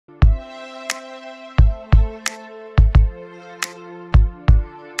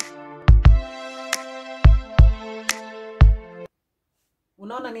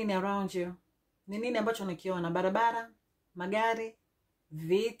Unaona nini around you? Ni nini ambacho unakiona? Barabara, magari,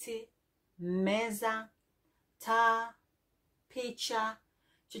 viti, meza, taa, picha,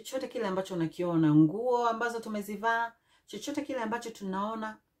 chochote kile ambacho unakiona, nguo ambazo tumezivaa, chochote kile ambacho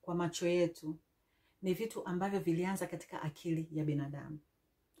tunaona kwa macho yetu, ni vitu ambavyo vilianza katika akili ya binadamu.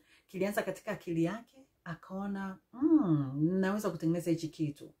 Kilianza katika akili yake, akaona, naweza kutengeneza hichi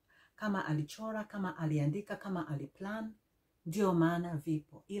kitu. Kama alichora, kama aliandika, kama aliplan, ndio maana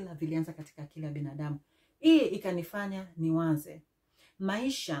vipo. Ila vilianza katika akili ya binadamu. Hii ikanifanya niwaze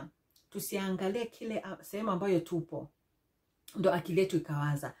maisha, tusiangalie kile sehemu ambayo tupo. Ndo akili yetu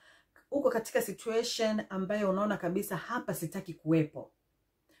ikawaza. Uko katika situation ambayo unaona kabisa hapa sitaki kuwepo,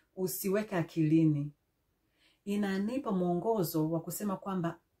 usiweke akilini. Inanipa mwongozo wa kusema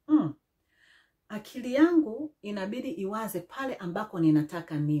kwamba akili yangu inabidi iwaze pale ambako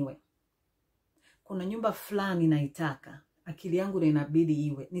ninataka niwe. Kuna nyumba fulani naitaka, akili yangu ndio inabidi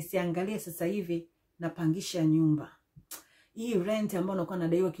iwe. Nisiangalie sasa hivi napangisha nyumba, hii rent ambayo nakuwa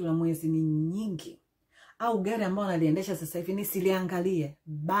nadaiwa kila mwezi ni nyingi, au gari ambayo naliendesha sasa hivi nisiliangalie,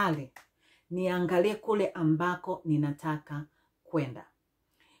 bali niangalie kule ambako ninataka kwenda.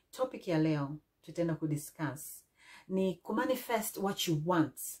 Topic ya leo tutaenda kudiscuss ni kumanifest what you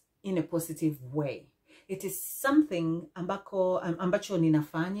want in a positive way. It is something ambacho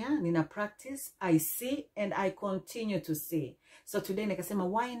nina practice, I see and I continue to see. So today nikasema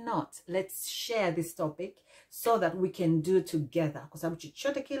why not, let's share this topic so that we can do together. Kwa sababu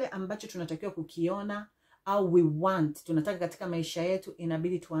chochote kile ambacho tunatakiwa kukiona au we want, tunataka katika maisha yetu,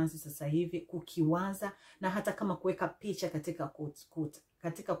 inabidi tuanze sasa hivi kukiwaza, na hata kama kuweka picha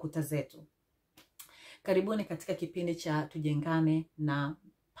katika kuta zetu. Karibuni katika kipindi cha Tujengane na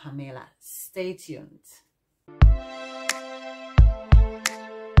Pamela. Stay tuned.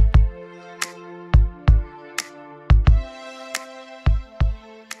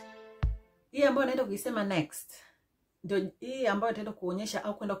 Hii ambayo naenda kuisema next, ndio hii ambayo naenda kuonyesha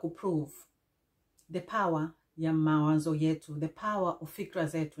au kwenda kuprove the power ya mawazo yetu, the power of fikra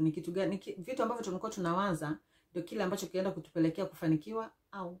zetu. Ni kitu gani? Vitu ambavyo tumekuwa tunawaza ndio kile ambacho kienda kutupelekea kufanikiwa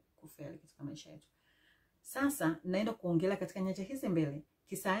au kufeli katika maisha yetu. Sasa naenda kuongelea katika nyanja hizi mbili.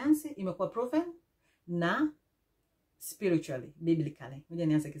 Kisayansi imekuwa proven na spiritually, biblically. Ngoja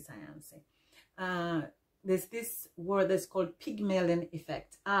nianze kisayansi. There's this word that's called Pygmalion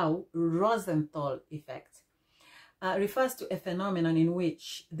effect au Rosenthal effect. Refers to a phenomenon in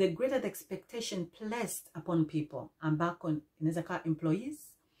which the greater the expectation placed upon people, ambako inaweza kawa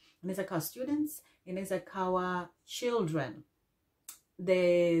employees, inaweza kawa students, inaweza kawa children,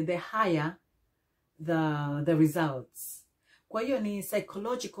 the higher the results. Kwa hiyo ni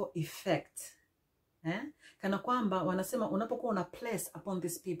psychological effect. Kana kwamba wanasema unapokuwa una place upon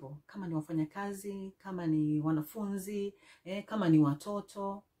these people, kama ni wafanyakazi, kama ni wanafunzi, kama ni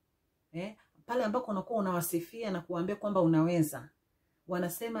watoto, pale ambako unakuwa unawasifia na kuambia kwamba unaweza,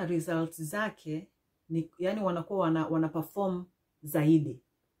 wanasema results zake ni, yani wanakuwa wana perform zaidi.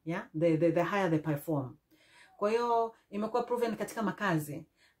 Yeah, the higher they perform. Kwa hiyo imekuwa proven katika makazi.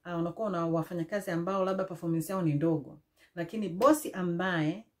 Unakuwa na wafanyakazi ambao labda performance yao ni ndogo, lakini bosi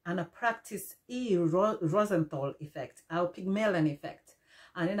ambaye ana practice hii Rosenthal effect au Pygmalion effect,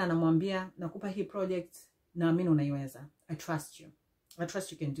 anaenda anamwambia, nakupa hii project, naamini unaiweza, I trust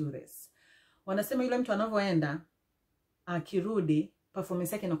you can do this. Wanasema yule mtu anavyoenda, akirudi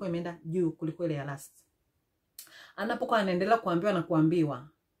performance yake inakuwa imeenda juu kuliko ile ya last. Anapokuwa anaendelea kuambiwa na kuambiwa,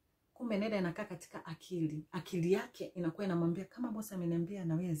 kumbe nenda inakaa katika akili yake inakuwa inamwambia, kama bosi ameniambia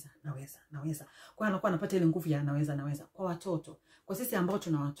naweza. Kwa anakuwa anapata ile nguvu ya naweza. Kwa watoto, kwa sisi ambao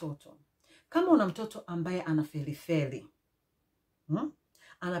tuna watoto, kama una mtoto ambaye anafeli,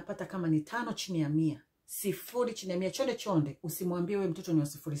 anapata kama ni 5 chini ya 100, 0 chini ya 100, chonde, usimwambie wewe mtoto ni wa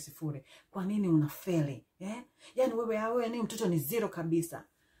 0. Kwa nini unafeli? Yani wewe ni mtoto ni 0 kabisa.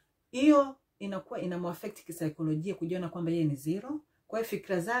 Hiyo inakuwa inamuaffect kisaikolojia, kujiona kwamba yeye ni 0. Kwa hiyo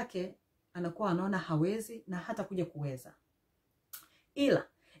fikra zake anakuwa anaona hawezi na hata kuja kuweza. Ila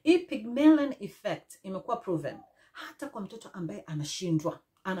hii Pygmalion effect imekuwa proven hata kwa mtoto ambaye anashindwa,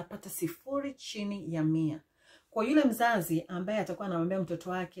 anapata 0 chini ya 100. Kwa yule mzazi ambaye atakuwa anamwambia mtoto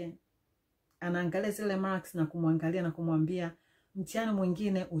wake, anaangalia zile marks na kumwangalia na kumwambia, mtihani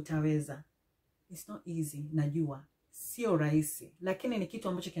mwingine utaweza. It's not easy, najua sio rahisi, lakini ni kitu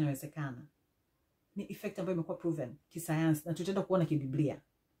ambacho kinawezekana. Ni effect ambayo imekuwa proven kisayansi na tutaenda kuona kibiblia.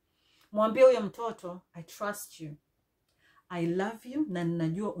 Mwambie huyo mtoto, I trust you, I love you, na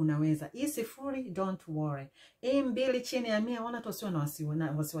ninajua unaweza. Hii 0, don't worry. Hii 2 chini ya 100, wana tusiwe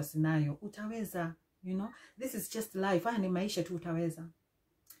na wasiwasi nayo, utaweza. You know, this is just life. Haya ni maisha tu, utaweza.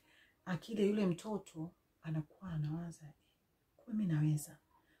 Akili yule mtoto anakuwa anawaza, kwa mimi naweza.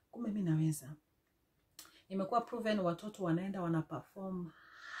 kumbe mimi naweza. Imekuwa proven, watoto wanaenda wana perform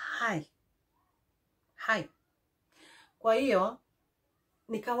high. Kwa hiyo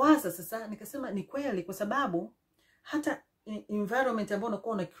nikawaza sasa, nikasema ni kweli, kwa sababu hata environment ambayo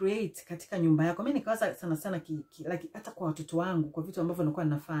unakuwa una create katika nyumba yako. Mimi nikawaza sana like, hata kwa watoto wangu, kwa vitu ambavyo nakuwa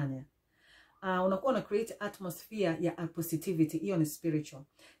ninafanya, unakuwa una create atmosphere ya positivity. Hiyo ni spiritual,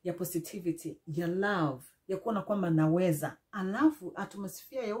 ya positivity, ya love, ya kuona kwamba naweza. Alafu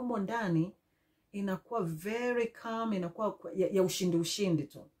atmosphere ya umo ndani inakuwa very calm, inakuwa ya ushindi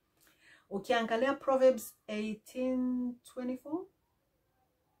tu. Ukiangalia Proverbs 18:24,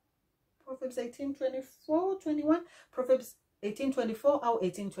 Proverbs 18:24, Proverbs 18:24 au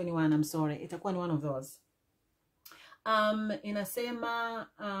 18:21, I'm sorry, itakuwa ni one of those. Inasema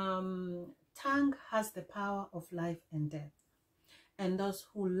tongue has the power of life and death, and those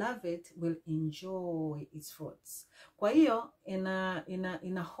who love it will enjoy its fruits. Kwa hiyo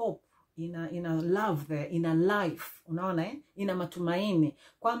ina hope, ina love there, ina life, unaona ina matumaini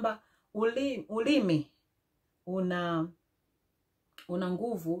kwamba ulimi una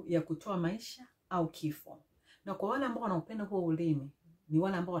nguvu ya kutoa maisha au kifo. Na kwa wale ambao wanaupenda huo ulimi, ni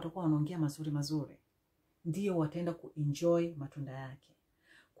wale ambao watakuwa wanaongea mazuri, ndio wataenda kuenjoy matunda yake.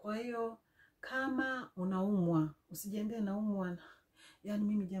 Kwa hiyo kama unaumwa, usijiambie naumwa, yani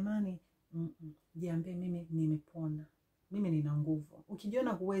mimi jamani, jiambie mimi nimepona, mimi nina nguvu.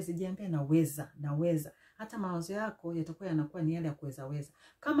 Ukijiona huwezi, jiambie naweza. Hata mawazo yako yatakuwa yanakuwa ni yale ya kuweza.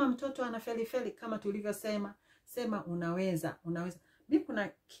 Kama mtoto anafeli, kama tulivyosema, sema unaweza. Mimi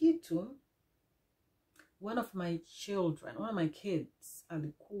kuna kitu, one of my kids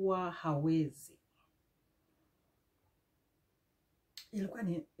alikuwa hawezi.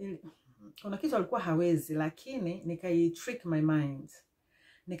 Kuna kitu alikuwa hawezi, lakini trick my mind.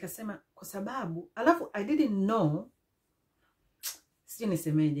 Nikasema kwa sababu, alafu I didn't know, sijui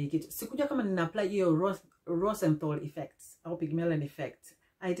nisemeje kitu. Sikujua kama nina apply hiyo Rosenthal effect au Pygmalion effect.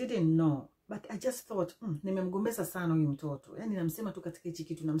 I didn't know, but I just thought, nimemgombeza sana huyu mtoto. Yani namsema tu katika hichi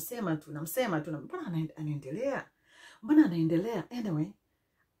kitu, namsema tu. Mbona anaendelea? Anyway,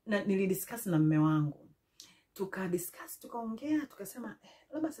 nilidiscuss na mume wangu. Tukaongea, tukasema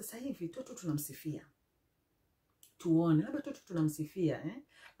labda sasa hivi toto tunamsifia. Tuone, labda toto tunamsifia,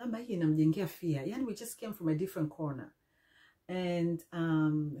 labda hii inamjengea fear. Yani we just came from a different corner. And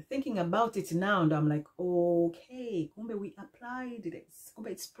thinking about it now, and I'm like, okay, kumbe we applied this.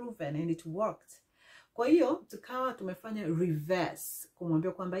 Kumbe it's proven and it worked. Kwa hiyo tukawa tumefanya reverse,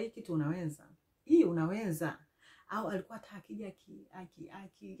 kumwambia kwamba hii kitu unaweza. Hii unaweza. Au alikuwa akija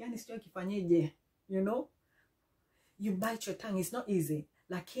yani sio kifanyeje, you know? You bite your tongue, it's not easy.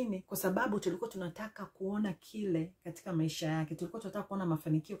 Lakini kwa sababu tulikuwa tunataka kuona kile katika maisha yake, tulikuwa tunataka kuona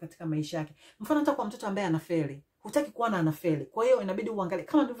mafanikio katika maisha yake. Mfano hata kwa mtoto ambaye anafeli, hutaki kuona anafeli. Kwa hiyo inabidi uangalie,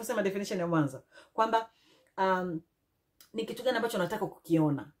 kama nilivyosema definition ya mwanzo, kwamba ni kitu gani ambacho unataka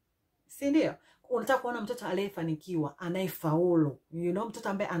kukiona. Si ndio? Unataka kuona mtoto aliyefanikiwa, anayefaulu, you know, mtoto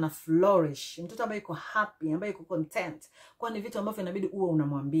ambaye ana flourish, mtoto ambaye yuko happy, ambaye yuko content. Kwa ni vitu ambavyo inabidi uwe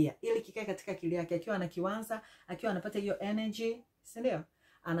unamwambia ili kikae katika akili yake, akiwa anakiwanza, akiwa anapata hiyo energy, si ndio?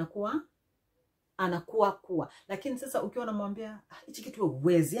 Anakuwa. Lakini sasa ukiwa unamwambia hichi kitu wewe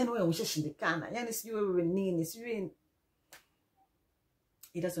huwezi, yani wewe umeshashindikana, yani sijui wewe nini, sijui,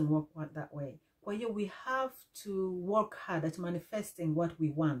 it doesn't work that way. Kwa hiyo we have to work hard at manifesting what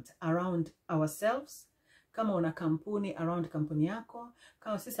we want around ourselves. Kama una kampuni, around kampuni yako.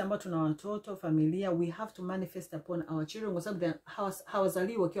 Kama sisi ambao tuna watoto, familia, we have to manifest upon our children, kwa sababu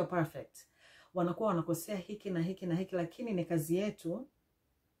hawazaliwi wakiwa perfect. Wanakuwa wanakosea hiki na hiki na hiki, lakini ni kazi yetu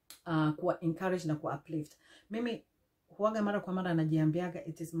kuwa encourage na kuwa uplift. Mimi huaga mara kwa mara najiambiaga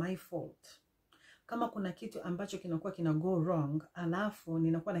it is my fault. Kama kuna kitu ambacho kinakuwa kina go wrong, alafu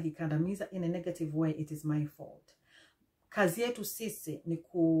ninakuwa nakikandamiza in a negative way, it is my fault. Kazi yetu sisi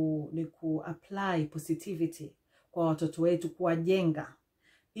ni ku apply positivity kwa watoto wetu, kuwajenga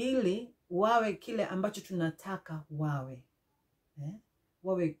ili wawe kile ambacho tunataka wawe.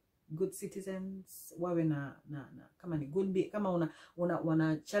 Wawe good citizens, wawe na kama ni good, kama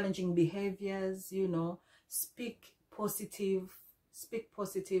wana challenging behaviors, you know, speak positive,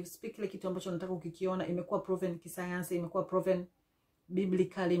 speak ile kitu ambacho unataka ukikiona. Imekuwa proven kisayansi, imekuwa proven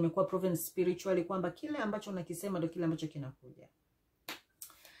biblically, imekuwa proven spiritually, kwamba kile ambacho unakisema ndio kile ambacho kinakuja.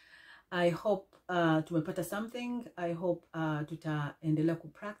 I hope tumepata something. I hope tutaendelea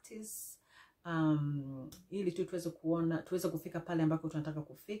kupractice ili tuweze kufika pale ambako tunataka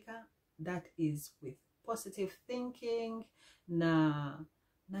kufika. That is with positive thinking na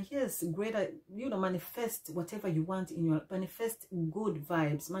yes, greater, you know, manifest whatever you want in manifest good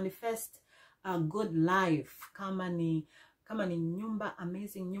vibes, manifest a good life. Kama Kama ni nyumba,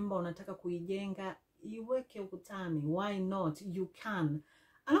 amazing nyumba unataka kuijenga, iweke ukutani. Why not? You can.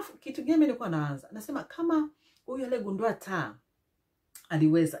 Alafu kitu gani nilikuwa naanza? Nasema kama huyu aliyegundua taa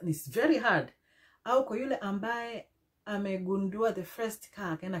aliweza, it's very hard. Au kwa yule ambaye amegundua the first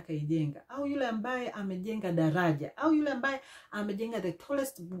car akaenda kaijenga, au yule ambaye amejenga daraja, au yule ambaye amejenga the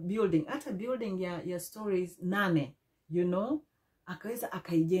tallest building, hata building ya stories 8, you know, akaweza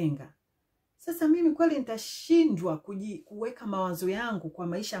akaijenga. Sasa mimi kweli nitashindwa kuweka mawazo yangu kwa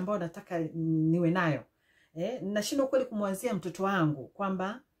maisha ambayo nataka niwe nayo? Nashindwa kweli kumwazia mtoto wangu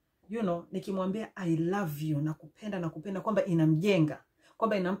kwamba, you know, nikimwambia I love you, nakupenda kwamba inamjenga,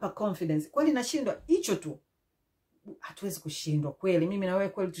 kwamba inampa confidence? Kweli nashindwa hicho tu? Hatuwezi kushindwa kweli, mimi na wewe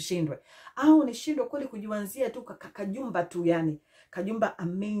kweli tushindwe? Au nishindwe kweli kujiwanzia tu kajumba tu, yani kajumba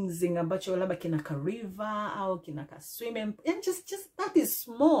amazing ambacho labda kina ka river au kina ka swimming, and just that is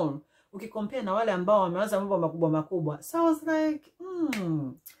small ukikompare na wale ambao wamewaza mambo makubwa makubwa. So I was like,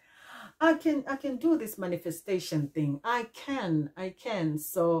 I can do this manifestation thing. I can.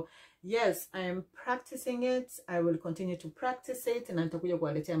 So yes, I am practicing it. I will continue to practice it, na nitakuja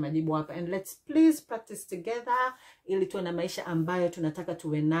kuwaletea majibu hapa. And let's please practice together ili tuwe na maisha ambayo tunataka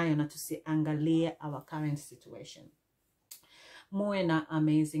tuwe nayo na tusiangalie our current situation. Muwe na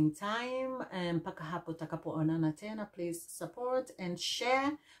amazing time. Mpaka hapo tutakapoonana tena, please support and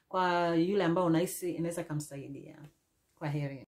share kwa yule ambao unahisi inaweza kumsaidia. Kwaheri.